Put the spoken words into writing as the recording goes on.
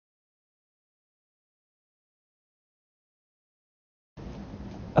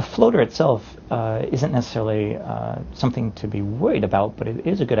A floater itself isn't necessarily something to be worried about, but it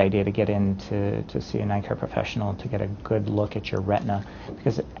is a good idea to get in to see an eye care professional to get a good look at your retina,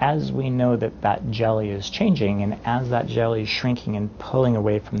 because as we know that jelly is changing, and as that jelly is shrinking and pulling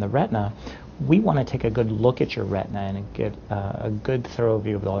away from the retina, we want to take a good look at your retina and get a good thorough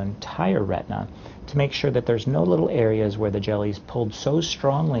view of the entire retina to make sure that there's no little areas where the jelly's pulled so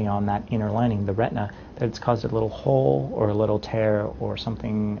strongly on that inner lining, the retina, that it's caused a little hole or a little tear or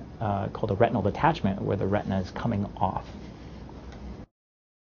something called a retinal detachment where the retina is coming off.